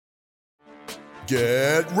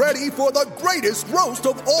Get ready for the greatest roast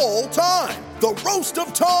of all time, the Roast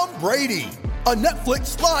of Tom Brady, a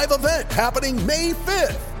Netflix live event happening May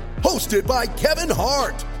 5th. Hosted by Kevin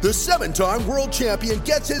Hart, the 7-time world champion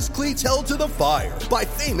gets his cleats held to the fire by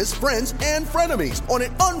famous friends and frenemies on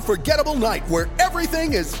an unforgettable night where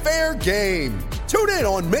everything is fair game. Tune in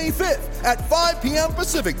on May 5th at 5 p.m.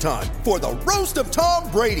 Pacific time for the Roast of Tom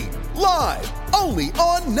Brady, live only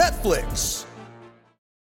on Netflix.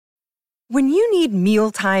 When you need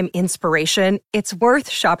mealtime inspiration, it's worth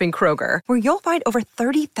shopping Kroger, where you'll find over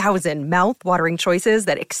 30,000 mouth-watering choices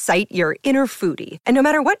that excite your inner foodie. And no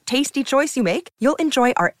matter what tasty choice you make, you'll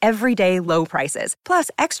enjoy our everyday low prices, plus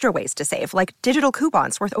extra ways to save, like digital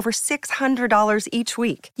coupons worth over $600 each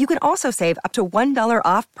week. You can also save up to $1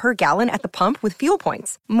 off per gallon at the pump with fuel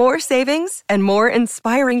points. More savings and more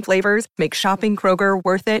inspiring flavors make shopping Kroger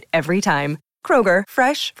worth it every time. Kroger,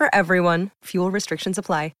 fresh for everyone. Fuel restrictions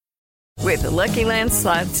apply. With the Lucky Land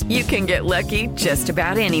Slots, you can get lucky just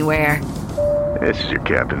about anywhere. This is your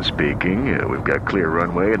captain speaking. We've got clear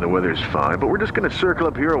runway and the weather's fine, but we're just going to circle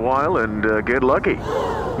up here a while and get lucky.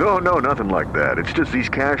 No, nothing like that. It's just these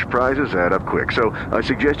cash prizes add up quick. So I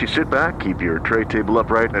suggest you sit back, keep your tray table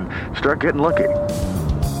upright, and start getting lucky.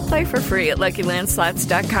 Play for free at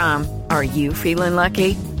LuckyLandSlots.com. Are you feeling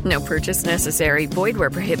lucky? No purchase necessary. Void where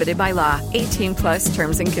prohibited by law. 18 plus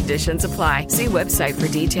terms and conditions apply. See website for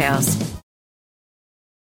details.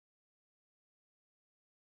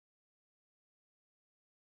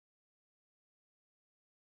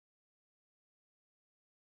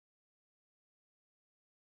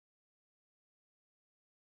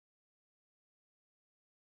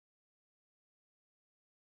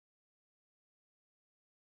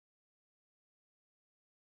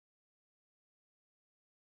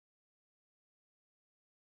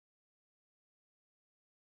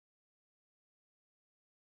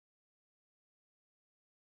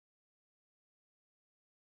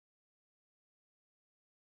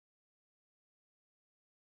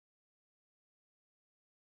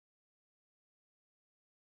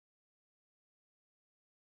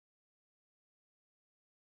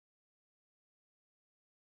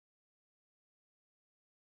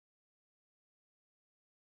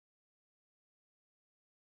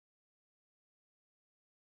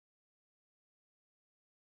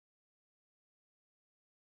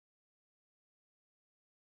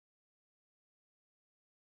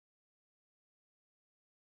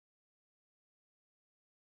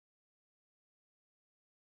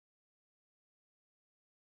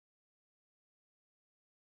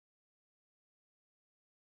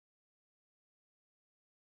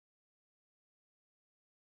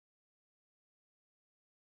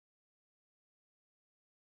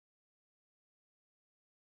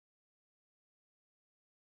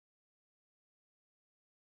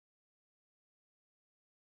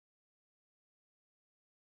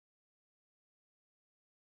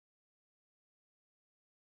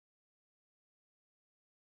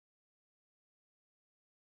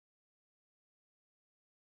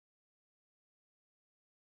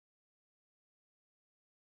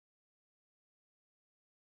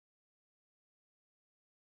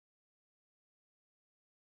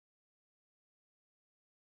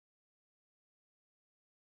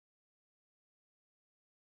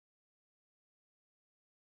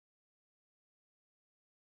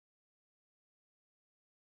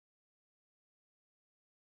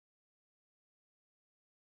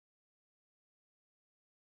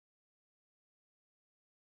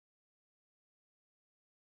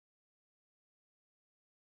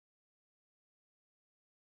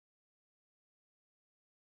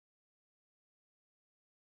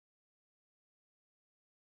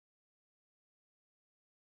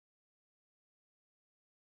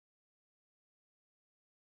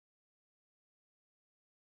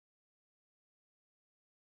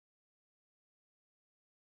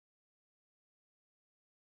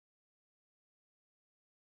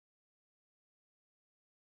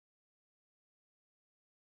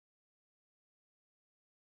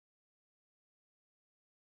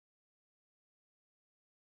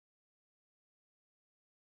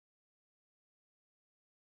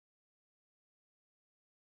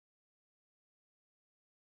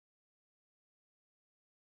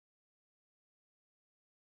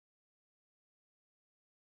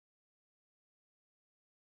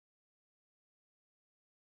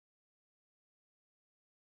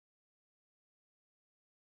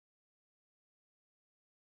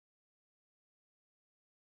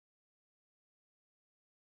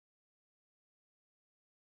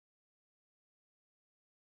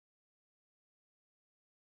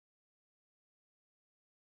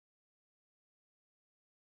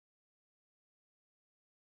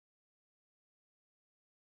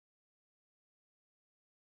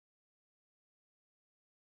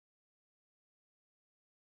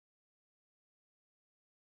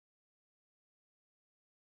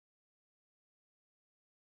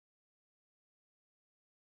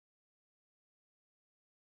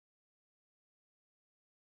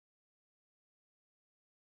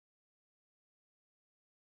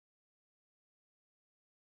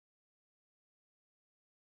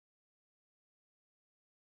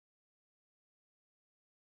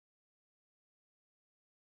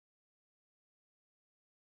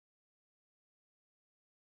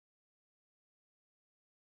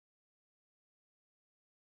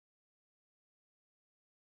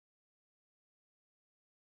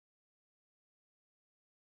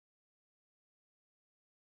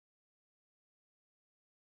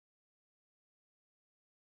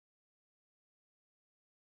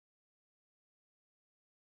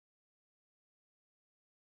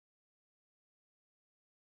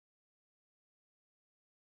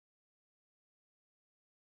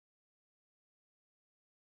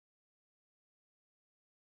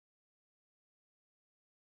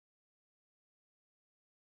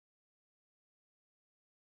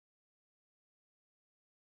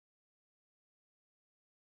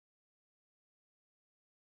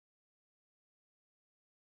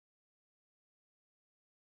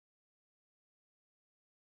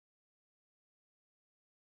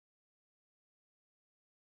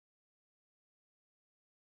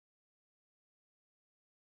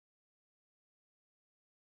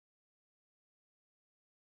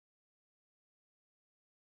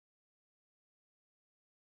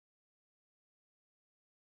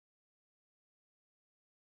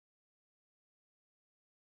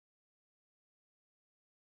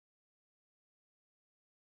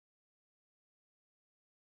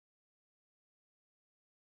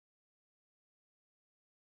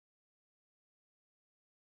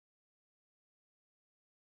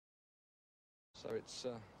 So it's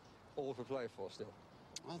all to play for still.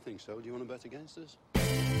 I think so. Do you want to bet against us?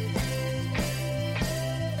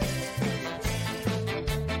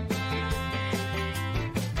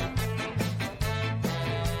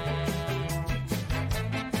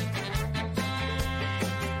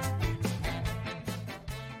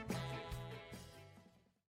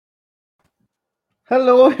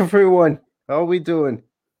 Hello, everyone. How are we doing?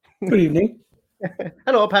 Good evening.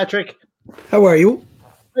 Hello, Patrick. How are you?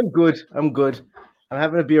 I'm good. I'm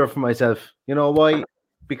having a beer for myself. You know why?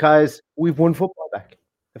 Because we've won football back.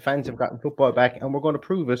 The fans have gotten football back, and we're going to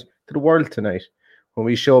prove it to the world tonight when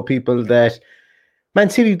we show people that Man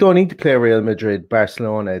City don't need to play Real Madrid,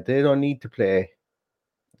 Barcelona. They don't need to play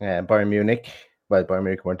Bayern Munich. Well, Bayern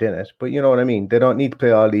Munich weren't in it, but you know what I mean. They don't need to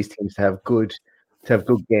play all these teams to have good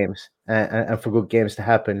games and for good games to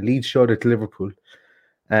happen. Leeds showed it to Liverpool,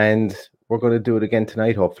 and we're going to do it again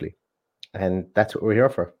tonight, hopefully. And that's what we're here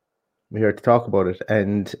for. We're here to talk about it.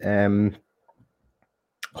 And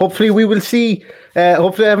hopefully we will see.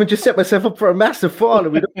 Hopefully I haven't just set myself up for a massive fall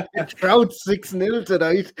and we don't get Trout 6-0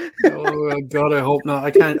 tonight. Oh God, I hope not.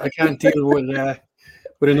 I can't deal with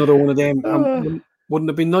another one of them. Wouldn't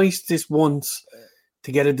it be nice this once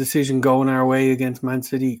to get a decision going our way against Man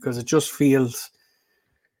City? Because it just feels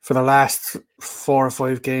for the last 4 or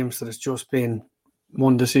 5 games that it's just been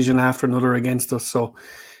one decision after another against us. So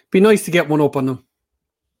it'd be nice to get one up on them.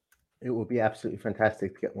 It would be absolutely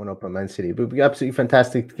fantastic to get one up on Man City. It would be absolutely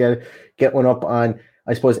fantastic to get one up on,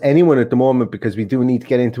 I suppose, anyone at the moment, because we do need to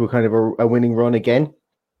get into a kind of a winning run again.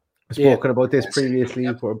 I've spoken about this previously,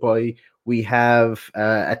 whereby we have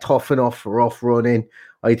a tough enough, rough run in,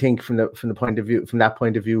 I think, from that point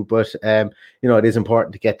of view. But you know, it is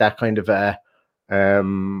important to get that kind of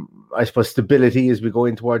I suppose stability as we go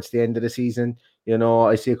in towards the end of the season. You know,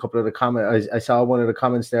 I see a couple of the comments. I saw one of the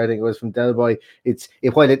comments there. I think it was from Delboy.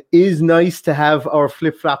 While it is nice to have our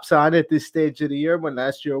flip flops on at this stage of the year, when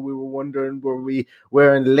last year we were wondering, were we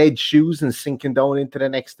wearing lead shoes and sinking down into the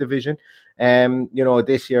next division? You know,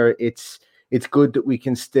 this year it's good that we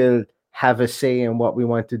can still have a say in what we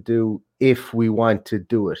want to do if we want to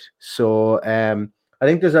do it. So I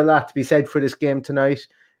think there's a lot to be said for this game tonight.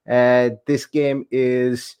 This game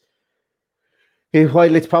is,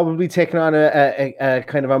 while it's probably taken on a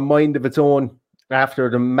kind of a mind of its own after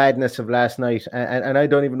the madness of last night, and I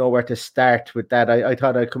don't even know where to start with that. I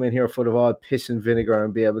thought I'd come in here full of all piss and vinegar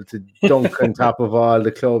and be able to dunk on top of all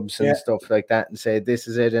the clubs and stuff like that and say, this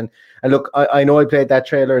is it. And look, I know I played that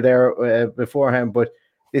trailer there beforehand, but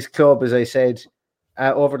this club, as I said,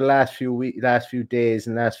 over the last few days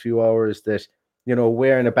and last few hours, that, you know,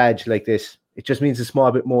 wearing a badge like this, it just means a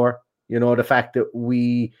small bit more. You know, the fact that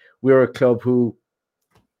we're a club who,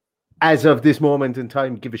 as of this moment in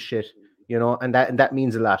time, give a shit. You know, and that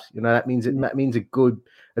means a lot. You know, that means a good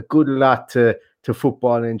lot to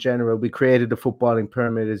football in general. We created the footballing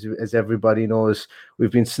pyramid, as everybody knows.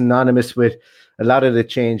 We've been synonymous with a lot of the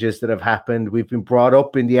changes that have happened. We've been brought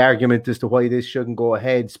up in the argument as to why this shouldn't go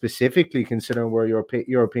ahead, specifically considering we're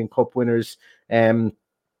European Cup winners.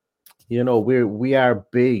 You know, we are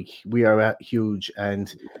big, we are huge,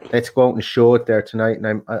 and let's go out and show it there tonight.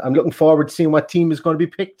 And I'm looking forward to seeing what team is going to be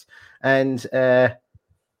picked. And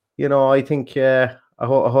you know, I think I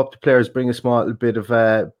hope the players bring a small bit of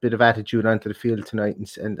attitude onto the field tonight,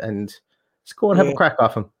 and let's go and have a crack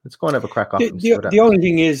off them. Let's go and have a crack off them. The only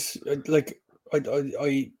thing is, like,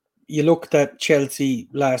 you looked at Chelsea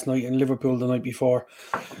last night and Liverpool the night before.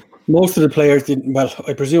 Most of the players didn't. Well,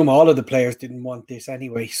 I presume all of the players didn't want this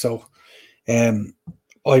anyway. So, I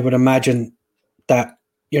would imagine that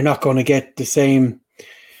you're not going to get the same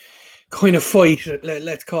kind of fight,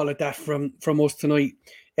 let's call it that, from us tonight.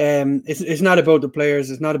 It's not about the players,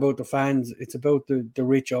 it's not about the fans, it's about the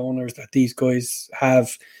rich owners that these guys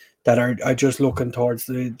have that are just looking towards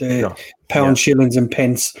the pound, shillings and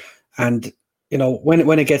pence. And, you know,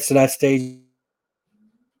 when it gets to that stage,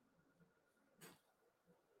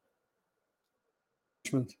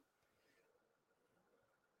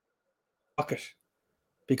 pocket,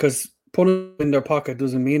 because putting them in their pocket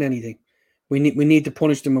doesn't mean anything. We need to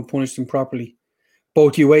punish them and punish them properly,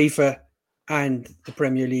 both UEFA and the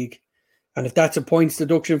Premier League. And if that's a points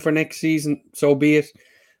deduction for next season, so be it.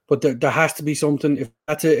 But there has to be something. If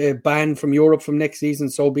that's a ban from Europe from next season,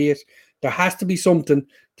 so be it. There has to be something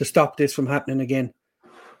to stop this from happening again,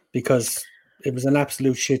 because it was an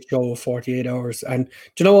absolute shit show of 48 hours. And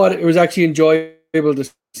do you know what? It was actually enjoyable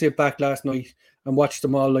to sit back last night and watch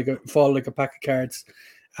them all fall like a pack of cards.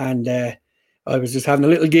 And I was just having a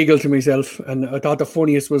little giggle to myself, and I thought the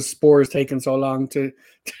funniest was Spurs taking so long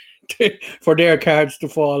for their cards to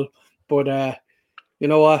fall. But you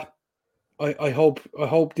know what? I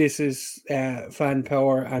hope this is fan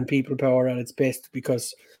power and people power at its best,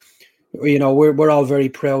 because we're all very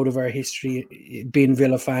proud of our history being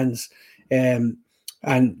Villa fans, and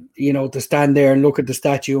to stand there and look at the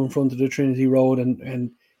statue in front of the Trinity Road,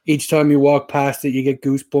 and each time you walk past it you get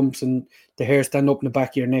goosebumps and the hair stand up in the back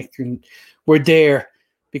of your neck, and we're there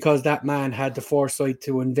because that man had the foresight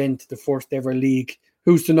to invent the first ever league.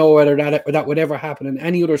 Who's to know whether that would ever happen in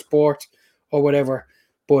any other sport or whatever?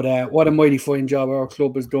 But what a mighty fine job our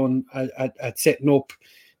club has done at setting up,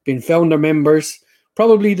 being founder members,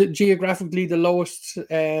 probably geographically the lowest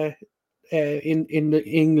in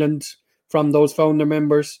England from those founder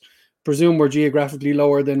members. Presume we're geographically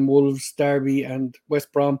lower than Wolves, Derby and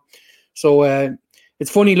West Brom. So it's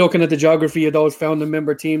funny looking at the geography of those founder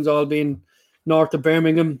member teams all being north of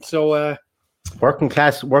Birmingham. So working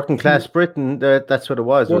class Britain, that's what it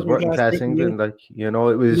was. It was working class Britain, England. Yeah.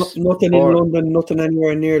 It was nothing in London, nothing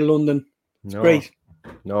anywhere near London. It's great.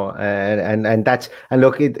 No, and that's, and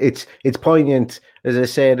look, it's poignant. As I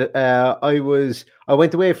said, I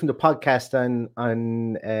went away from the podcast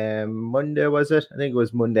on Monday, was it? I think it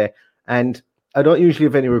was Monday, and I don't usually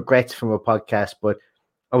have any regrets from a podcast, but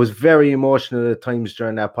I was very emotional at times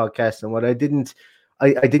during that podcast, and what I didn't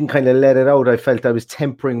kind of let it out. I felt I was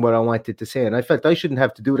tempering what I wanted to say, and I felt I shouldn't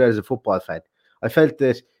have to do that as a football fan. I felt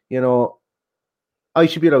that, I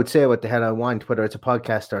should be able to say what the hell I want, whether it's a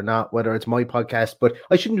podcast or not, whether it's my podcast, but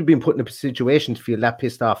I shouldn't have been put in a situation to feel that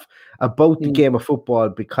pissed off about the game of football,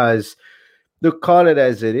 because, look, call it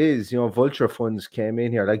as it is, vulture funds came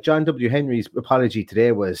in here. Like John W. Henry's apology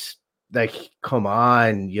today was like, come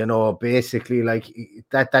on, basically like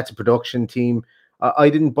that's a production team. I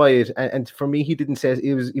didn't buy it, and for me, he didn't say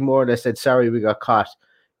he more or less said sorry we got caught.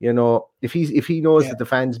 If he knows that the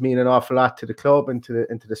fans mean an awful lot to the club and to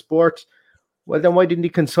the sport, well then why didn't he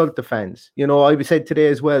consult the fans? I said today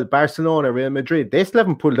as well, Barcelona, Real Madrid, they still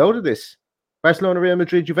haven't pulled out of this. Barcelona, Real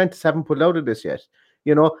Madrid, Juventus haven't pulled out of this yet.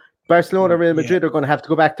 Barcelona, Real Madrid are going to have to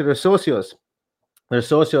go back to their socios.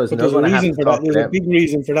 There's a big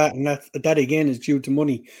reason for that, and that again is due to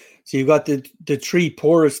money. So you've got the three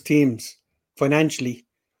poorest teams financially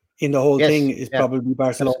in the whole thing is probably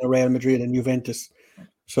Barcelona, Real Madrid and Juventus.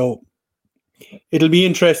 So it'll be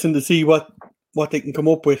interesting to see what they can come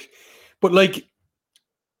up with. But like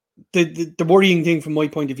the worrying thing from my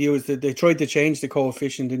point of view is that they tried to change the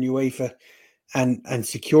coefficient in UEFA and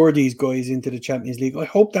secure these guys into the Champions League. I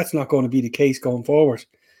hope that's not going to be the case going forward,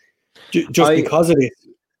 because of it.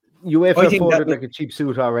 UEFA folded like a cheap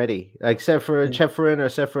suit already. Like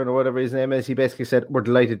Ceferin or whatever his name is, he basically said, we're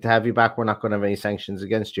delighted to have you back. We're not going to have any sanctions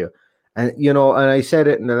against you. And, and I said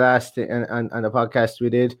it in the last, and the podcast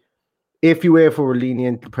we did, if UEFA were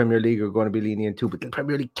lenient, the Premier League are going to be lenient too, but the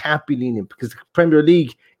Premier League can't be lenient because the Premier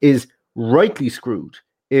League is rightly screwed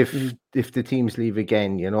if the teams leave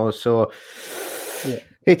again, so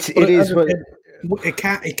it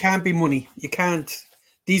can't be money. You can't,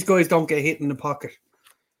 these guys don't get hit in the pocket.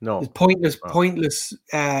 No, it's pointless.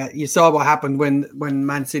 You saw what happened when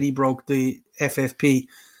Man City broke the FFP,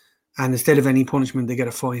 and instead of any punishment, they get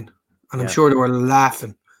a fine. And I'm sure they were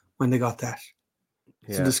laughing when they got that.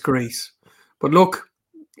 It's a disgrace. But look,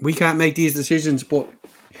 we can't make these decisions. But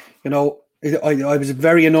I was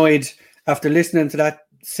very annoyed after listening to that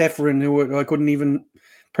Ceferin, who I couldn't even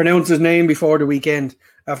pronounce his name before the weekend.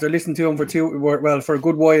 After listening to him for a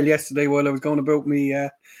good while yesterday, while I was going about me.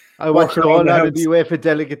 I watched all that of the UEFA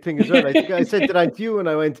delegate thing as well. I think I said that to you, and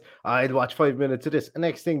I went, I'd watch 5 minutes of this. The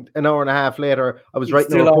next thing, an hour and a half later, I was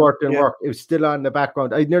writing a report in work. It was still on in the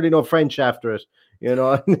background. I nearly know French after it,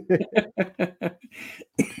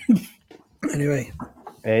 Anyway,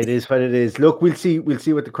 it is what it is. Look, we'll see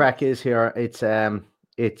what the crack is here. It's going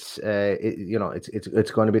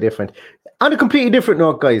to be different. On a completely different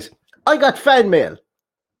note, guys, I got fan mail.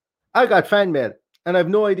 And I have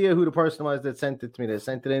no idea who the person was that sent it to me. They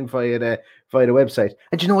sent it in via the website.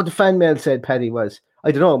 And you know what the fan mail said, Paddy, was?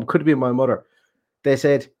 I don't know. It could have been my mother. They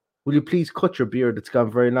said, will you please cut your beard? It's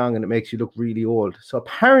gone very long and it makes you look really old. So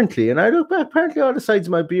apparently, and I look back, apparently all the sides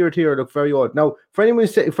of my beard here look very old. Now, for anyone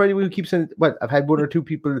who keeps saying, well, I've had one or two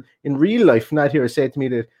people in real life, not here, say to me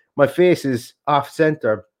that my face is off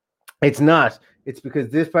center. It's not. It's because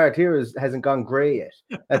this part here hasn't gone grey yet.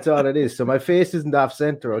 That's all it is. So my face isn't off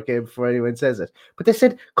center, okay, before anyone says it. But they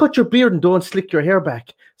said, cut your beard and don't slick your hair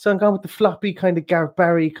back. So I'm going with the floppy kind of Gareth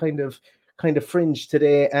Barry kind of fringe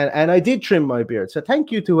today. And I did trim my beard. So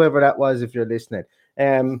thank you to whoever that was if you're listening.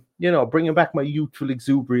 Bringing back my youthful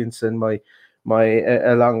exuberance and my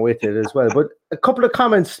along with it as well. But a couple of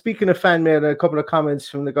comments, speaking of fan mail, a couple of comments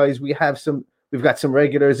from the guys. We've got some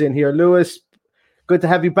regulars in here. Lewis, Good to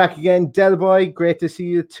have you back again, Del Boy. Great to see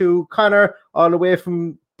you too. Connor, all the way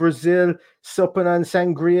from Brazil, supping on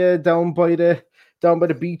sangria down by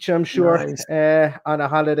the beach, I'm sure, Nice. on a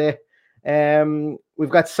holiday. We've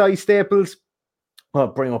got Cy Staples. I'll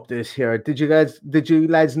bring up this here. Did you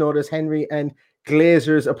lads notice Henry and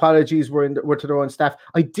Glazer's apologies were to their own staff?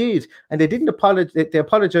 I did, and they didn't apologize. They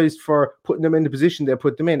apologized for putting them in the position they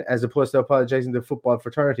put them in, as opposed to apologizing to the football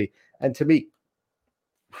fraternity. And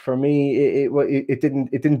for me, it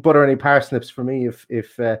didn't butter any parsnips for me.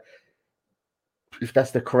 If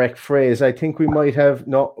that's the correct phrase, I think we might have.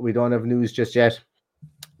 No, we don't have news just yet,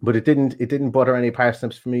 but it didn't butter any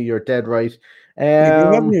parsnips for me. You're dead right.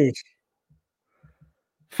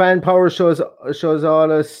 Fan power shows all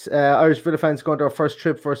us Irish Villa fans going to our first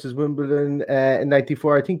trip versus Wimbledon in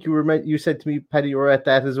 '94. I think you said to me, Paddy, you were at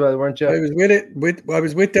that as well, weren't you? I was with it. I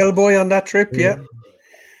was with Del Boy on that trip. Yeah,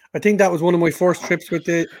 I think that was one of my first trips with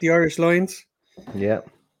the Irish Lions. Yeah.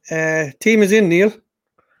 Team is in, Neil.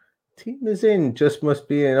 Team is in. Just must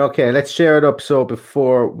be in. Okay, let's share it up. So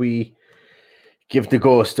before we give the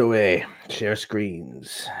ghost away, share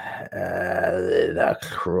screens. The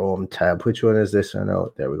Chrome tab. Which one is this? I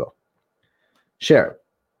know. There we go. Share.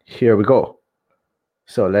 Here we go.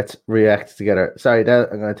 So let's react together. Sorry, Dad,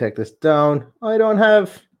 I'm going to take this down. I don't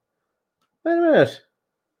have. Wait a minute.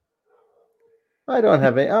 I don't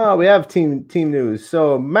have any. Oh, we have team news.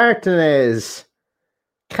 So Martinez,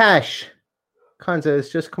 Cash, Konza is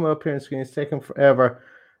just coming up here on screen. It's taking forever.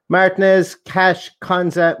 Martinez, Cash,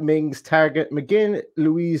 Konza, Mings, Target, McGinn,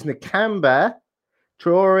 Louise, Nakamba,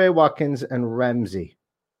 Traore, Watkins, and Ramsey.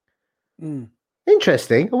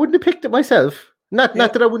 Interesting. I wouldn't have picked it myself. Not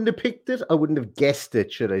that I wouldn't have picked it. I wouldn't have guessed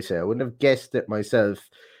it, should I say. I wouldn't have guessed it myself.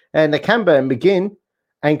 And Nakamba and McGinn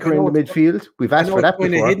anchoring the midfield. We've asked for that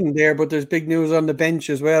before. It's hidden there, but there's big news on the bench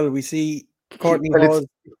as well. We see Courtney Hawes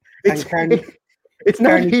and Carney. It's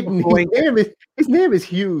not hidden. His name is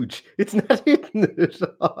huge. It's not hidden at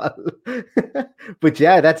all. But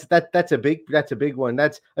yeah, that's a big one.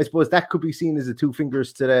 I suppose that could be seen as the two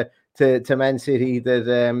fingers to Man City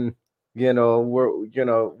that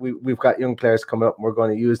we've got young players coming up and we're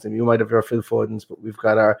going to use them. You might have your Phil Fodens, but we've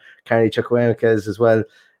got our Carney Chukwuemekes as well.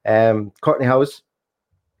 Courtney Hawes,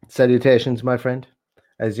 salutations, my friend.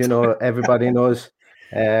 As you know, everybody knows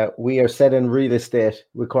we are set in real estate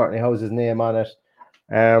with Courtney Hawes' name on it.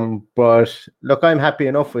 But look, I'm happy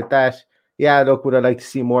enough with that. Yeah, look, would I like to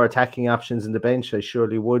see more attacking options in the bench? I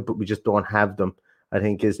surely would, but we just don't have them, I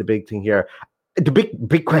think, is the big thing here. The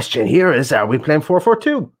big question here is, are we playing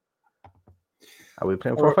 4-4-2? Are we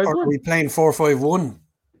playing 4-5-1? Are we playing 4-5-1?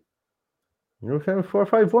 We're playing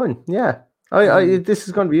 4-5-1, yeah. This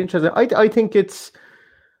is going to be interesting. I think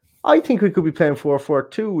we could be playing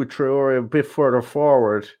 4-4-2 with Traore a bit further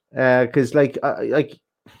forward. Because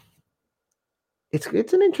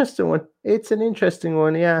it's an interesting one. It's an interesting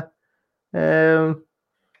one, yeah.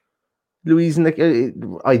 Louise and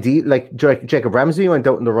Jacob Ramsey went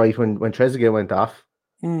out on the right when Trezeguet went off,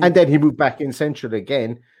 and then he moved back in central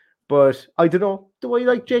again. But I don't know. Do I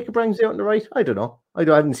like Jacob Ramsey out on the right? I don't know. I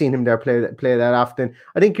haven't seen him there play that often.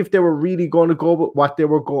 I think if they were really going to go with if they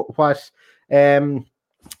were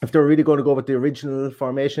really going to go with the original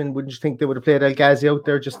formation, wouldn't you think they would have played El Ghazi out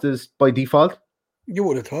there just as by default? You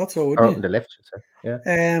would have thought so, wouldn't you? On the left, yeah.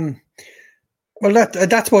 Well,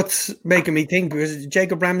 that's what's making me think, because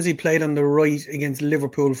Jacob Ramsey played on the right against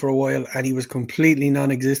Liverpool for a while, and he was completely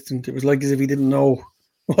non-existent. It was like as if he didn't know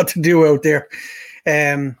what to do out there.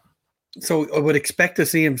 So I would expect to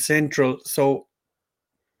see him central. So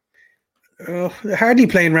hardly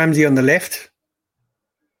playing Ramsey on the left.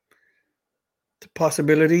 The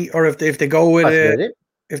possibility, or if they go with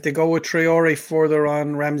Traore further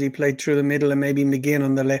on, Ramsey played through the middle and maybe McGinn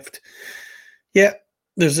on the left. Yeah,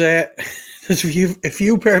 there's a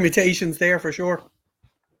few permutations there for sure.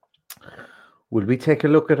 Would we take a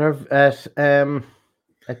look at the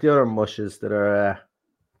other mushes that are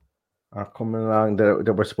coming along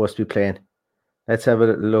that we're supposed to be playing? Let's have a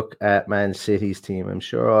look at Man City's team. I'm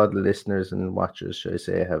sure all the listeners and watchers, should I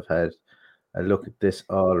say, have had a look at this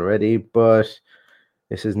already, but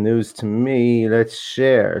this is news to me. Let's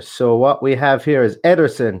share. So what we have here is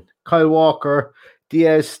Ederson, Kyle Walker,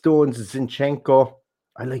 Diaz, Stones, Zinchenko.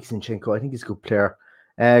 I like Zinchenko. I think he's a good player.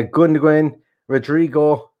 Gundogan,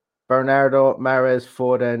 Rodrigo, Bernardo, Mahrez,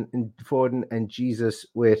 Foden, and Jesus,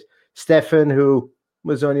 with Stefan, who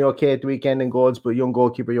was only okay at the weekend in goals, but young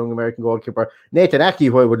American goalkeeper. Nathan Ake,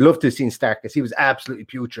 who I would love to have seen start, because he was absolutely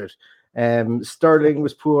putrid. Sterling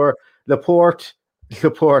was poor. Laporte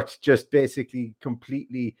just basically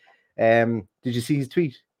completely. Did you see his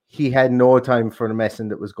tweet? He had no time for the messing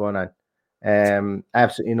that was going on.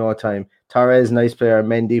 Absolutely no time. Torres, nice player.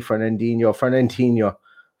 Mendy, Fernandinho.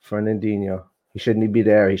 He shouldn't be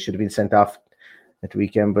there. He should have been sent off at the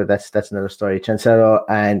weekend, but that's another story. Cancelo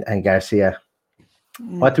and Garcia.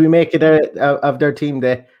 What do we make of their team?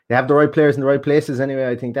 They have the right players in the right places anyway.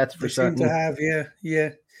 I think that's for certain. Seem to have, yeah.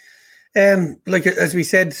 Like as we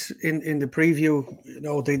said in the preview,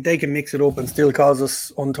 they can mix it up and still cause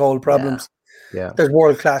us untold problems. Yeah. There's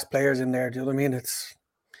world-class players in there. Do you know what I mean?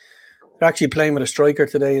 They're actually playing with a striker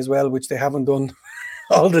today as well, which they haven't done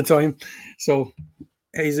all the time. So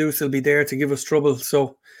Jesus will be there to give us trouble.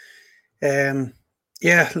 So, it'll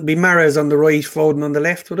be Mahrez on the right, Foden on the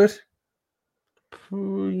left, would it?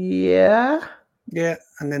 Yeah. Yeah,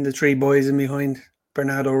 and then the three boys in behind,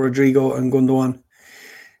 Bernardo, Rodrigo, and Gundogan.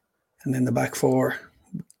 And then the back four.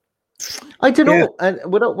 I don't know. And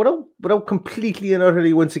without completely and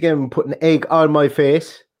utterly, once again, putting egg on my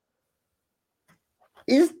face,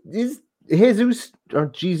 is Jesus or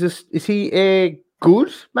Jesus, is he a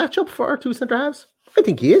good matchup for our two centre halves? I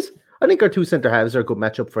think he is. I think our two centre halves are a good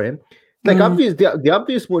matchup for him. Like the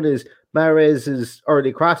obvious one is Mahrez's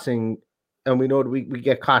early crossing, and we know that we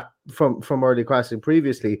get caught from early crossing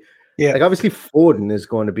previously. Yeah, like obviously Foden is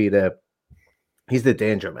going to be he's the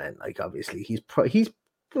danger man. Like obviously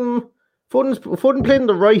Foden played on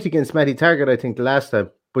the right against Matty Targett, I think, the last time.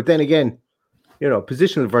 But then again,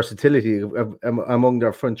 positional versatility among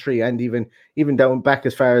their front three, and even down back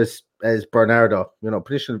as far as Bernardo,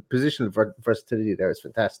 positional versatility there is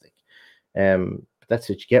fantastic. That's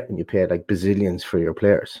what you get when you pay like bazillions for your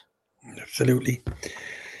players. Absolutely.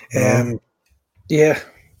 Yeah.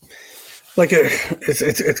 Like it's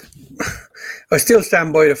I still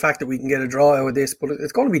stand by the fact that we can get a draw out of this, but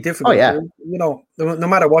it's going to be difficult. Oh, yeah. No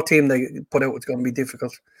matter what team they put out, it's going to be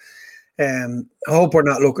difficult. I hope we're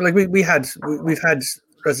not looking like we've had,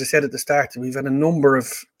 as I said at the start, we've had a number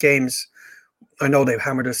of games. I know they've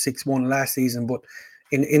hammered us 6-1 last season, but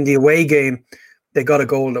in the away game, they got a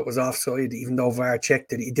goal that was offside, even though VAR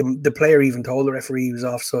checked it. The player even told the referee he was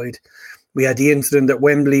offside. We had the incident at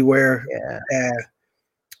Wembley where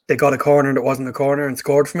they got a corner that wasn't a corner and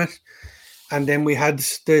scored from it. And then we had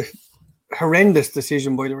the horrendous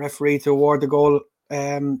decision by the referee to award the goal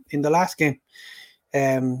in the last game.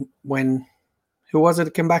 When, who was it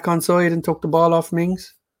that came back onside and took the ball off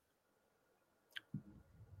Mings?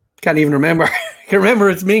 Can't even remember. I can remember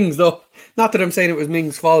it's Mings, though. Not that I'm saying it was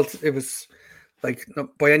Mings' fault. It was, like,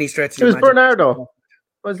 not by any stretch. It was Bernardo.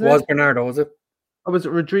 Was it Bernardo, was it? Or was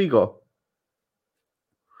it Rodrigo?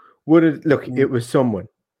 It was someone.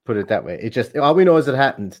 Put it that way. It just, all we know is it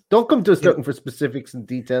happened. Don't come to us looking for specifics and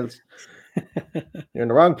details. You're in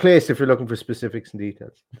the wrong place if you're looking for specifics and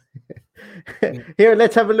details. Here,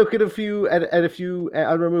 let's have a look at a few.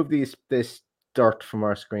 I'll remove this dirt from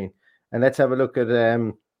our screen, and let's have a look at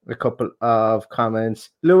a couple of comments.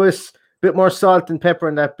 Lewis, a bit more salt and pepper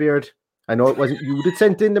in that beard. I know it wasn't you that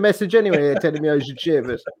sent in the message anyway, telling me I should shave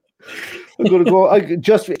it. I'm gonna go.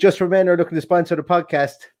 Just for men who are looking to sponsor the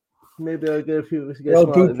podcast. Maybe I'll get a few.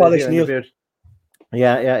 Boot polish, Neil.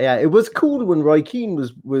 Yeah. It was cool when Roy Keane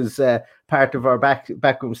was part of our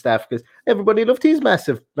backroom staff because everybody loved his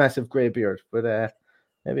massive grey beard, but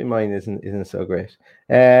maybe mine isn't so great.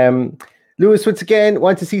 Lewis, once again,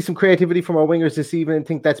 want to see some creativity from our wingers this evening. I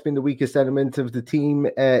think that's been the weakest element of the team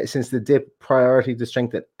since the dip. Priority to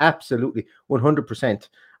strengthen. Absolutely, 100%.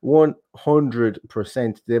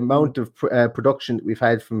 100%. The amount of production that we've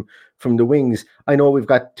had from the wings. I know we've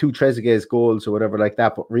got 2 Trezeguet's goals or whatever like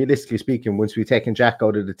that, but realistically speaking, once we've taken Jack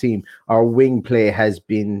out of the team, our wing play has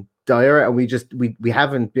been dire, and we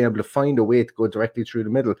haven't been able to find a way to go directly through the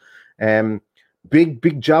middle.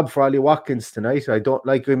 Big job for Ollie Watkins tonight. I don't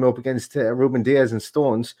like him up against Ruben Diaz and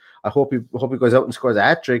Stones. I hope he goes out and scores a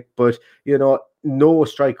hat-trick, but no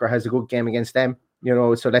striker has a good game against them.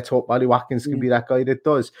 So let's hope Ollie Watkins can be that guy that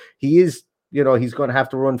does. He is, he's going to have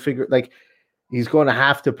to run he's going to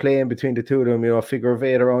have to play in between the two of them, figure of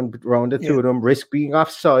eight around the two of them, risk being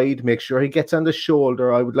offside, make sure he gets on the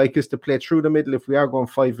shoulder. I would like us to play through the middle if we are going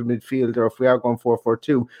 5 in midfield, or if we are going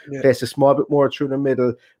 4-4-2, place a small bit more through the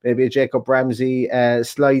middle, maybe a Jacob Ramsey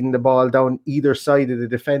sliding the ball down either side of the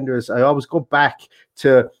defenders. I always go back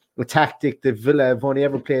to a tactic that Villa have only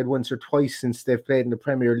ever played once or twice since they've played in the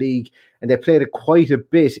Premier League, and they played it quite a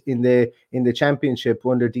bit in the Championship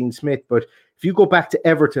under Dean Smith. But if you go back to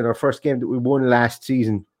Everton, our first game that we won last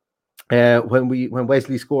season, when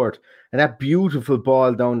Wesley scored, and that beautiful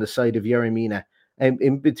ball down the side of Yerry Mina and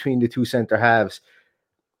in between the two centre halves,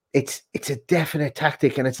 it's a definite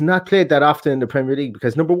tactic, and it's not played that often in the Premier League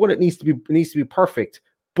because number one, it needs to be perfect,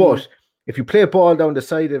 but If you play a ball down the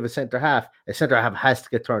side of a centre half has to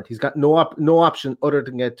get turned. He's got no option other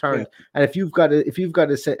than get turned. Yeah. And if you've got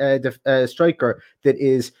a striker that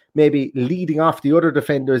is maybe leading off the other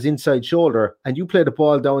defender's inside shoulder, and you play the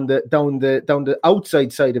ball down the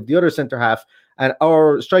outside side of the other centre half, and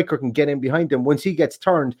our striker can get in behind him, once he gets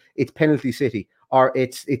turned, it's penalty city. Or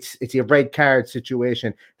it's a red card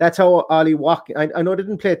situation. That's how Ollie Watkins. I know they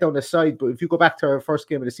didn't play it down the side, but if you go back to our first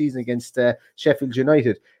game of the season against Sheffield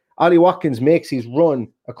United, Ollie Watkins makes his run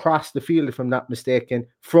across the field, if I'm not mistaken,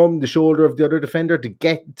 from the shoulder of the other defender to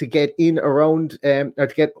get in around or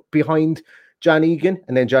to get behind John Egan,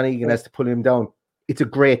 and then John Egan has to pull him down. It's a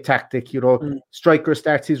great tactic, you know. Striker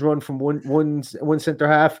starts his run from one centre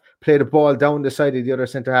half, play the ball down the side of the other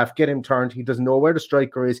centre half, get him turned. He doesn't know where the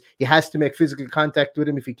striker is. He has to make physical contact with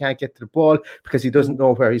him if he can't get to the ball, because he doesn't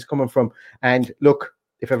know where he's coming from. And look,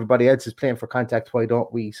 if everybody else is playing for contact, why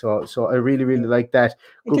don't we? So I really, really like that.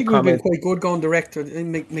 I think we've been quite good going direct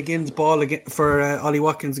in McGinn's ball for Ollie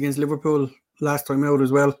Watkins against Liverpool last time out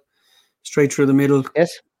as well. Straight through the middle.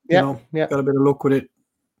 Yes. Yeah. Got a bit of luck with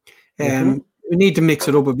it. We need to mix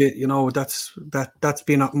it up a bit, you know. That's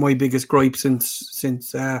been my biggest gripe since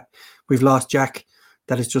we've lost Jack.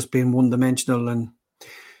 That it's just been one dimensional, and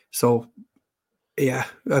so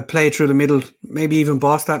play through the middle. Maybe even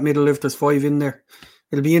boss that middle if there's 5 in there.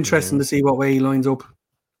 It'll be interesting to see what way he lines up.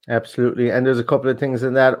 Absolutely, and there's a couple of things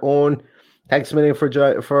in that. Owen, thanks a million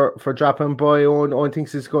for dropping by. Owen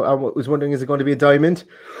thinks I was wondering, is it going to be a diamond?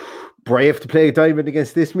 Brave to play a diamond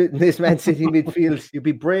against this Man City midfield. You'd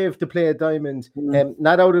be brave to play a diamond.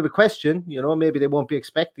 Not out of the question, you know. Maybe they won't be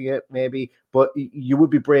expecting it, maybe, but you would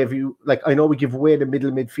be brave. I know we give away the middle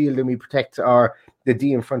midfield and we protect the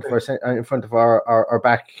D in front of our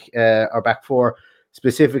back four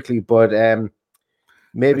specifically, but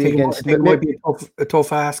maybe against it might be a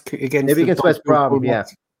tough ask against West Brom.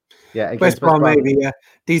 Yeah, West Brom maybe. Yeah,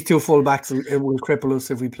 these two fullbacks will cripple us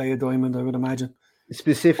if we play a diamond, I would imagine.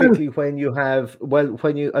 Specifically when you have,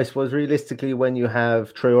 I suppose realistically, when you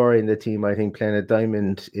have Traore in the team, I think playing a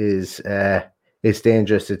diamond is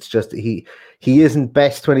dangerous. It's just he isn't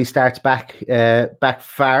best when he starts back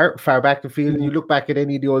far back the field. And you look back at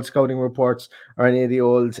any of the old scouting reports or any of the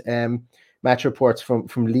old match reports from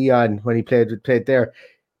Lyon when he played there.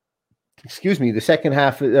 Excuse me, the second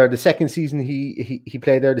half or the second season he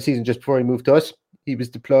played there, the season just before he moved to us. He was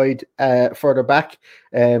deployed further back,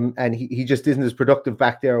 and he just isn't as productive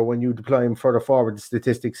back there. When you deploy him further forward, the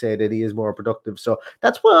statistics say that he is more productive. So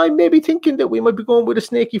that's why I'm maybe thinking that we might be going with a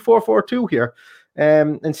snaky 4-4-2 here,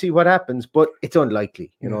 and see what happens. But it's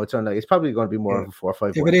unlikely, you know. It's unlikely. It's probably going to be more of a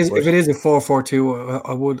 4-5-1. If it is a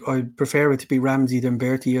 4-4-2, I'd prefer it to be Ramsey than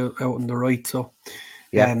Bertie out on the right. So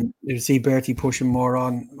you see Bertie pushing more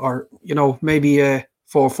on, or you know, maybe a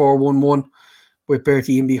 4-4-1-1 with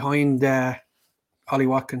Bertie in behind Ollie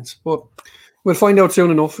Watkins, but we'll find out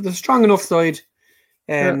soon enough. It's a strong enough side,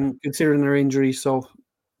 considering their injury. So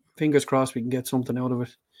fingers crossed we can get something out of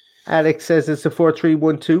it. Alex says it's a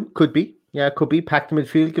 4-3-1-2. Could be. Yeah, it could be. Packed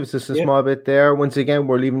midfield gives us a small bit there. Once again,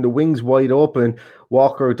 we're leaving the wings wide open.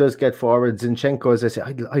 Walker does get forward. Zinchenko, as I say,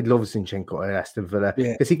 I'd love Zinchenko at Aston Villa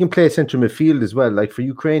because he can play central midfield as well. Like for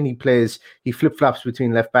Ukraine, he flip-flops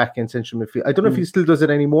between left back and central midfield. I don't know if he still does it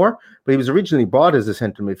anymore, but he was originally bought as a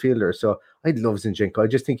central midfielder. So I'd love Zinchenko. I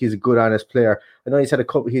just think he's a good, honest player. I know he's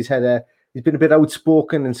been a bit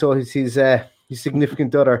outspoken, and so his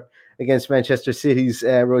significant other against Manchester City's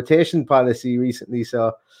rotation policy recently.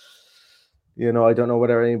 So, you know, I don't know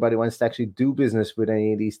whether anybody wants to actually do business with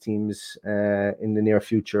any of these teams in the near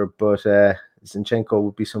future, but Zinchenko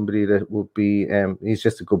would be somebody that would be, he's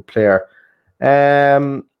just a good player.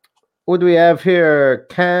 What do we have here?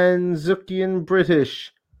 Kanzukian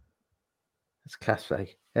British. That's class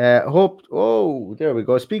flag. There we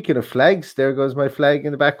go. Speaking of flags, there goes my flag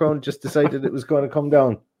in the background. Just decided it was going to come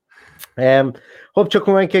down. Hope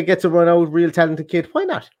Chukwuemeka gets a run out. Real talented kid. Why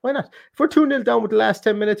not? If we're 2-0 down with the last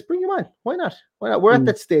 10 minutes, bring him on. Why not? We're at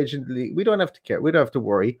that stage in the league. We don't have to care. We don't have to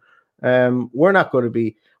worry. We're not going to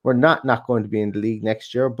be in the league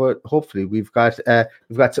next year, but hopefully we've got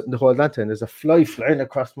something to hold on to. And there's a fly flying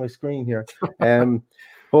across my screen here.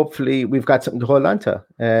 Hopefully we've got something to hold on to.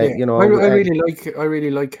 You know, I really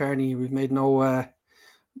like Carney. We've made no.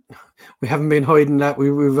 We haven't been hiding that.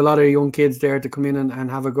 We've a lot of young kids there to come in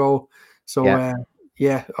and have a go. So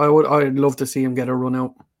I'd love to see him get a run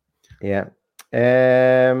out. Yeah.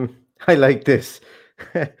 I like this.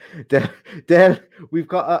 Del,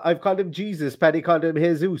 I've called him Jesus. Paddy called him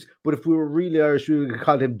Jesus. But if we were really Irish, we would have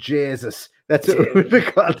called him Jesus. That's what we would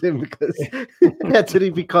have called him, because that's what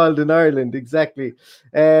he'd be called in Ireland. Exactly.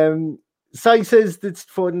 Sai says it's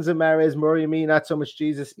Foden's and Mahrez, Murray, me, not so much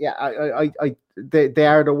Jesus. Yeah, they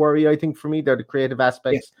are the worry, I think, for me. They're the creative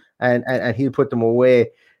aspects, and he'll put them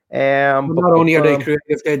away. But not only are they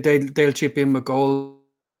creative, they'll chip in with goals.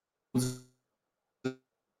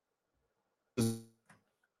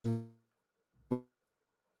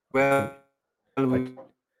 Well,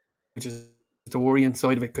 which is the worrying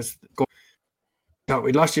side of it, because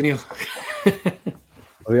we lost you, Neil.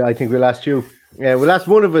 I think we lost you. Yeah, we lost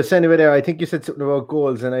one of us anyway there. I think you said something about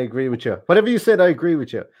goals, and I agree with you. Whatever you said, I agree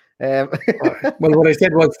with you. Well, what I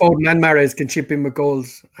said was Foden and Mahrez can chip in with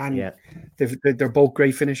goals, and they're both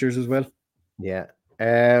great finishers as well. Yeah.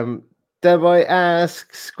 Devoy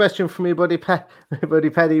asks, question for me, buddy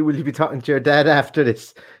Paddy, will you be talking to your dad after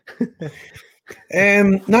this?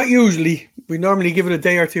 Not usually. We normally give it a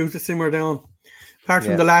day or two to simmer down. Apart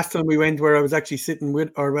from the last time we went, where I was actually sitting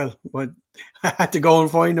with, I had to go and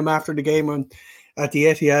find him after the game at the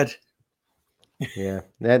Etihad. Yeah,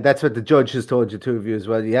 that's what the judge has told you, two of you as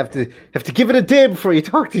well. You have to give it a day before you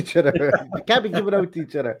talk to each other. You can't be giving out to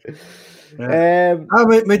each other. Yeah.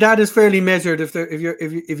 My dad is fairly measured.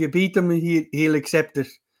 If you beat them, he'll accept it.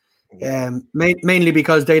 Mainly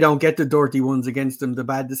because they don't get the dirty ones against them, the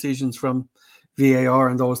bad decisions from VAR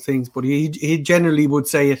and those things. But he generally would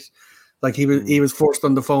say it. Like he was forced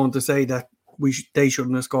on the phone to say that they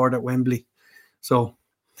shouldn't have scored at Wembley. So,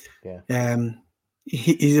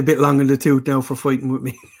 he's a bit long in the tooth now for fighting with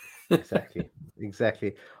me.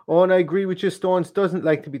 Exactly. Oh, and I agree with you. Stones doesn't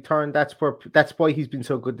like to be turned. That's why he's been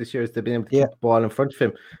so good this year, is they've been able to keep the ball in front of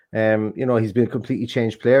him. He's been a completely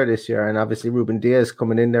changed player this year, and obviously Ruben Diaz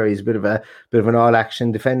coming in there, he's a bit of an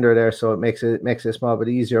all-action defender there, so it makes it a small bit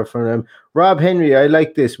easier for him. Rob Henry, I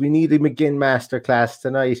like this. We need a McGinn masterclass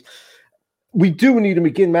tonight. We do need a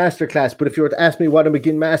McGinn masterclass, but if you were to ask me what a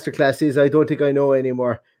McGinn masterclass is, I don't think I know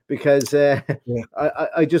anymore, because I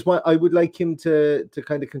would like him to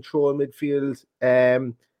kind of control midfield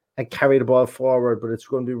and carry the ball forward, but it's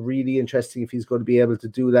going to be really interesting if he's going to be able to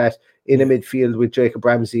do that in a midfield with Jacob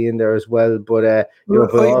Ramsey in there as well. But I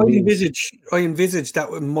envisage that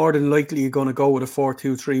more than likely you're going to go with a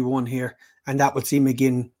 4-2-3-1 here, and that would see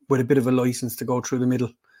McGinn with a bit of a license to go through the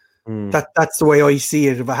middle. That's the way I see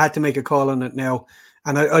it. If I had to make a call on it now,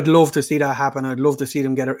 and I'd love to see that happen. I'd love to see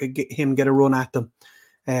them get a run at them.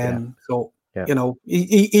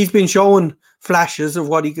 He's been showing flashes of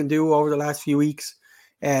what he can do over the last few weeks,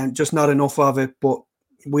 and just not enough of it. But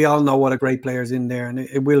we all know what a great player is in there, and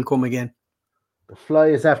it will come again. The fly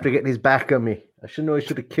is after getting his back on me. I should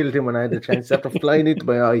have killed him when I had the chance after flying into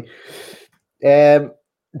my eye.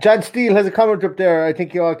 John Steele has a comment up there. I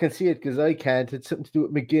think you all can see it because I can't. It's something to do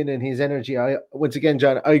with McGinn and his energy. Once again,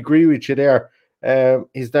 John, I agree with you there.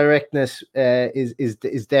 His directness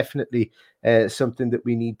is definitely something that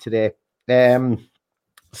we need today.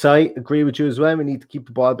 So I agree with you as well. We need to keep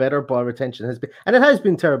the ball better. Ball retention has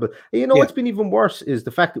been terrible. What's been even worse is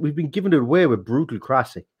the fact that we've been giving it away with brutal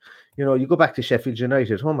crossing. You go back to Sheffield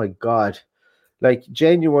United. Oh my God! Like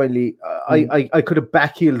genuinely, I could have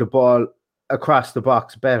backheeled the ball across the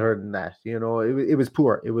box better than that. It was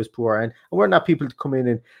poor. It was poor, and we're not people to come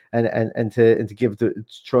in and to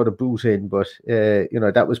throw the boot in, but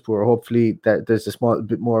that was poor. Hopefully that there's a small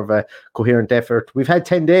bit more of a coherent effort. We've had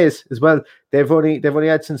 10 days as well. They've only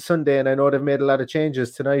had since Sunday, and I know they've made a lot of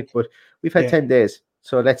changes tonight, but we've had 10 days.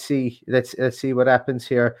 So let's see what happens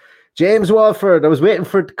here. James Walford, I was waiting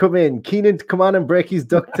for it to come in. Keenan to come on and break his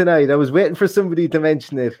duck tonight. I was waiting for somebody to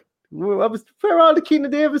mention it. Where are all the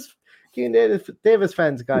Keenan Davis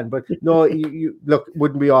fans gone? But no, you look,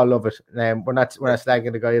 wouldn't we all love it? We're not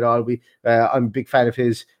slagging the guy at all. I'm a big fan of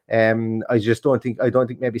his. I just don't think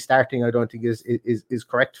maybe starting, I don't think is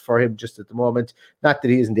correct for him just at the moment. Not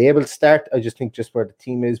that he isn't able to start. I just think just where the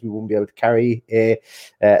team is, we won't be able to carry a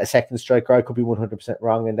second striker. I could be 100%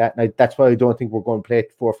 wrong in that. And that's why I don't think we're going to play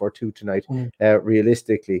 4-4-2 tonight.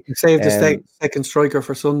 Realistically, you saved the second striker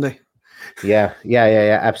for Sunday. Yeah,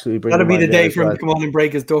 absolutely. That'll be the day for him to come on and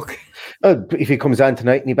break his duck. If he comes on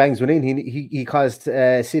tonight and he bangs one in, he caused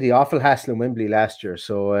City awful hassle in Wembley last year.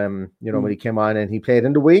 So when he came on and he played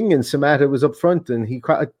in the wing and Samata was up front and he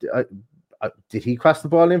did he cross the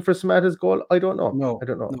ball in for Samata's goal? I don't know. No, I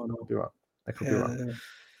don't know. No. I could be wrong.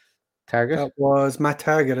 Target? That was Matt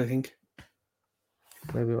Target, I think.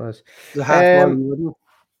 Maybe it was. The half ball.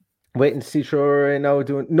 Waiting to see Traore now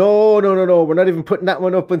doing. No. We're not even putting that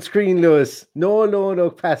one up on screen, Lewis. No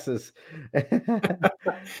passes.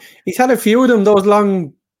 He's had a few of them, those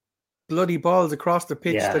long bloody balls across the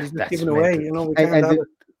pitch that he's just giving away.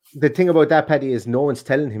 The thing about that, Paddy, is no one's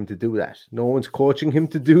telling him to do that. No one's coaching him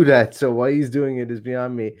to do that. So why he's doing it is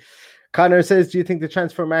beyond me. Connor says, do you think the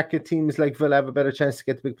transfer market teams like Villa have a better chance to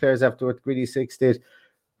get the big players after what Greedy Six did?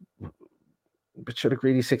 But should the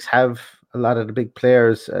Greedy Six have a lot of the big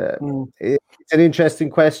players? It's an interesting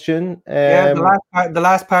question. The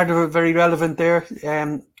last part of it very relevant there.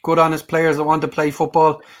 Good honest players that want to play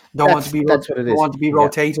football, don't want to be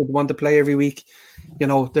rotated, want to play every week. You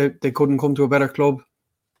know, they couldn't come to a better club.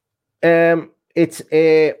 It's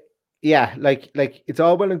it's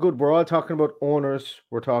all well and good. We're all talking about owners.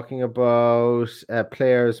 We're talking about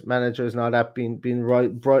players, managers, and all that being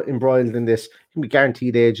embroiled in this. Can be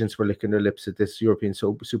guaranteed agents were licking their lips at this European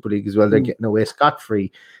Super League as well. They're getting away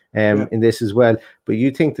scot-free in this as well. But you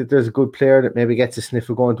think that there's a good player that maybe gets a sniff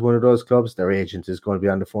of going to one of those clubs, their agent is going to be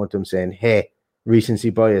on the phone to them saying, hey, recency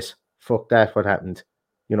bias, fuck that, what happened?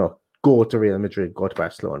 You know, go to Real Madrid, go to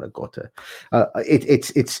Barcelona, go to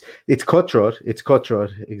it's cutthroat. It's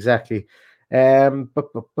cutthroat, exactly. A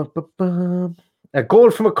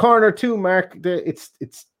goal from a corner too, Mark. It's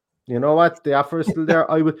you know what? The offer is still there.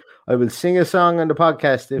 I will sing a song on the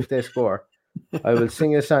podcast if they score. I will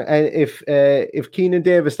sing a song. And if Keenan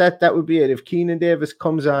Davis, that would be it. If Keenan Davis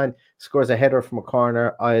comes on, scores a header from a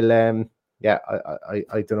corner, I don't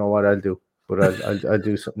know what I'll do. But I'll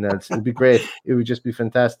do something else. It'd be great. It would just be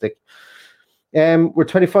fantastic. We're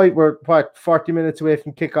 40 minutes away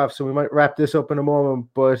from kickoff, so we might wrap this up in a moment.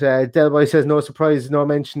 But Delboy says no surprise, no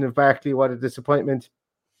mention of Barkley. What a disappointment.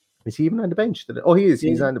 Is he even on the bench today? Oh, he is.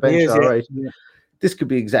 He's on the bench. All right. Yeah. This could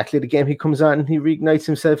be exactly the game he comes on and he reignites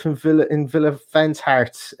himself in Villa fans'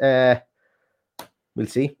 hearts. We'll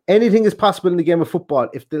see. Anything is possible in the game of football.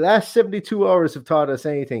 If the last 72 hours have taught us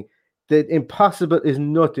anything, that impossible is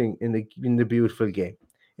nothing in the beautiful game.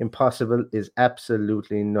 Impossible is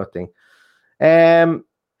absolutely nothing. Paddy,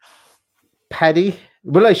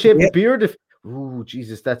 will I shave the beard? Oh,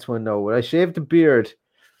 Jesus, that's one no. Will I shave the beard?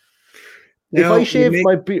 If I shave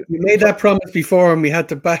my beard... You made that promise before and we had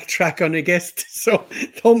to backtrack on a guest, so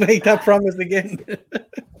don't make that promise again.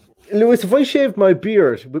 Lewis, if I shaved my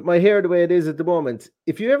beard with my hair the way it is at the moment,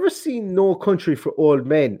 if you ever seen No Country for Old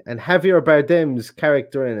Men and Javier Bardem's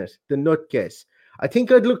character in it, the nutcase, I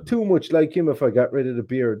think I'd look too much like him if I got rid of the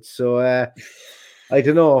beard. So I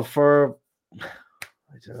don't know.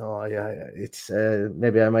 It's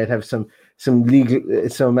maybe I might have some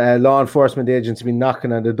law enforcement agents be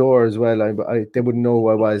knocking on the door as well. They wouldn't know who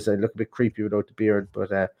I was. I'd look a bit creepy without the beard,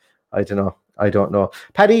 but I don't know. I don't know.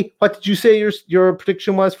 Paddy, what did you say your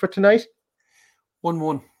prediction was for tonight?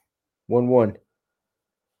 1-1. 1-1.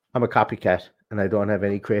 I'm a copycat, and I don't have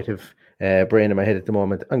any creative brain in my head at the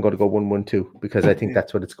moment. I'm going to go 1-1 too, because I think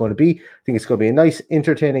that's what it's going to be. I think it's going to be a nice,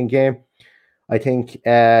 entertaining game. I think,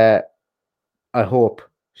 I hope,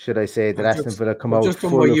 should I say, that Aston Villa come out just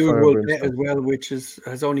full of usual bet as well, which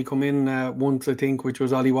has only come in once, I think, which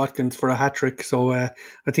was Ollie Watkins for a hat-trick. So I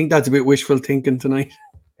think that's a bit wishful thinking tonight.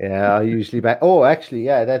 Yeah, I usually bet. Oh, actually,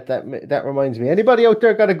 yeah, that reminds me. Anybody out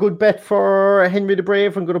there got a good bet for Henry the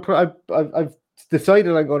Brave? I'm going to put. I've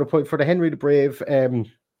decided I'm going to put for the Henry the Brave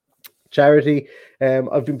charity.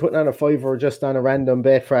 I've been putting on a $5 just on a random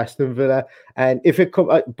bet for Aston Villa, and if it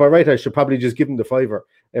comes by right, I should probably just give them the $5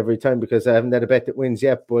 every time because I haven't had a bet that wins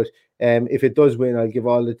yet. But if it does win, I'll give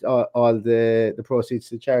all the proceeds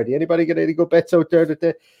to charity. Anybody get any good bets out there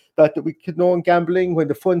that we could know in gambling when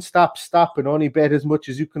the fun stops, stop and only bet as much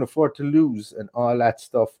as you can afford to lose and all that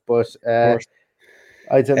stuff? But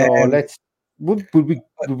I don't know. Would we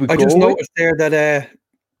I just noticed there that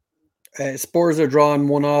Spurs are drawing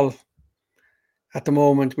 1-1 at the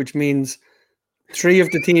moment, which means 3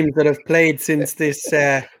 of the teams that have played since this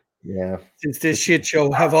since this shit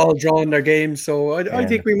show have all drawn their games. So I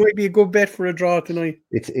think we might be a good bet for a draw tonight.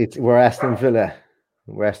 We're Aston Villa.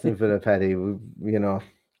 We're Aston Villa, Paddy.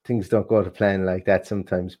 Things don't go to plan like that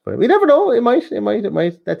sometimes, but we never know. It might.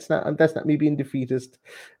 That's not me being defeatist.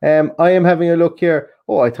 I am having a look here.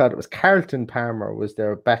 Oh, I thought it was Carlton Palmer was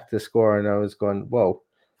there back to score, and I was going, whoa,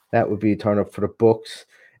 that would be a turn up for the books.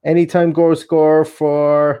 Anytime goal score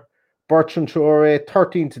for Bertrand Traore,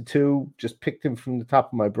 13-2. Just picked him from the top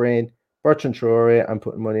of my brain. Bertrand Traore, I'm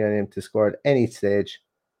putting money on him to score at any stage.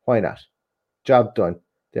 Why not? Job done.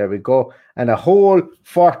 There we go. And a whole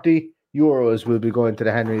 40 euros will be going to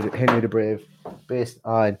the Henry the Brave based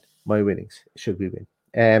on my winnings, should we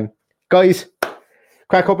win. Guys,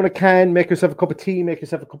 crack open a can, make yourself a cup of tea, make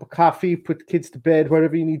yourself a cup of coffee, put the kids to bed,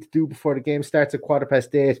 whatever you need to do before the game starts at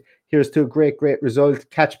 8:15. Here's to a great result.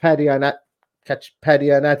 Catch Paddy on at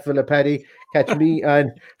Villa Paddy. Catch me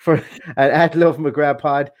on at Love McGrath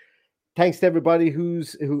Pod. Thanks to everybody who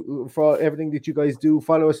for everything that you guys do.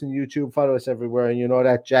 Follow us on YouTube, follow us everywhere, and you know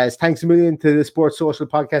that jazz. Thanks a million to the Sports Social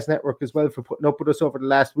Podcast Network as well for putting up with us over the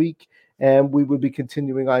last week. And we will be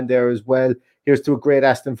continuing on there as well. Here's to a great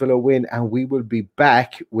Aston Villa win, and we will be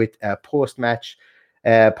back with a post-match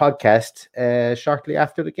podcast shortly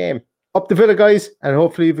after the game. Up the Villa, guys, and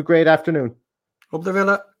hopefully you have a great afternoon. Up the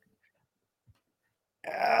Villa.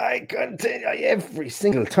 I continue every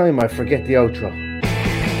single time I forget the outro.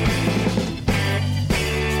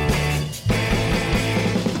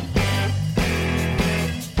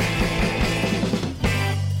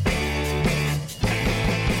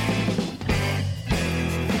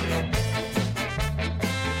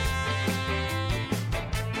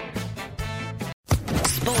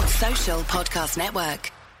 Sports Social Podcast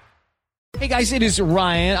Network. Hey guys, it is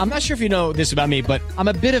Ryan. I'm not sure if you know this about me, but I'm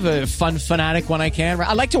a bit of a fun fanatic when I can.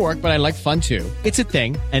 I like to work, but I like fun too. It's a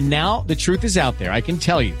thing. And now the truth is out there. I can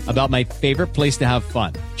tell you about my favorite place to have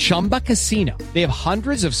fun. Chumba Casino. They have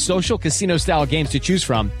hundreds of social casino style games to choose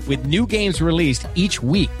from with new games released each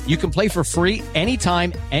week. You can play for free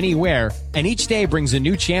anytime, anywhere. And each day brings a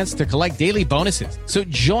new chance to collect daily bonuses. So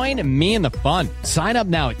join me in the fun. Sign up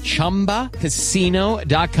now at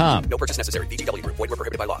ChumbaCasino.com. No purchase necessary. VGW Group. Void where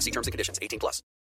prohibited by law. See terms and conditions. 18+.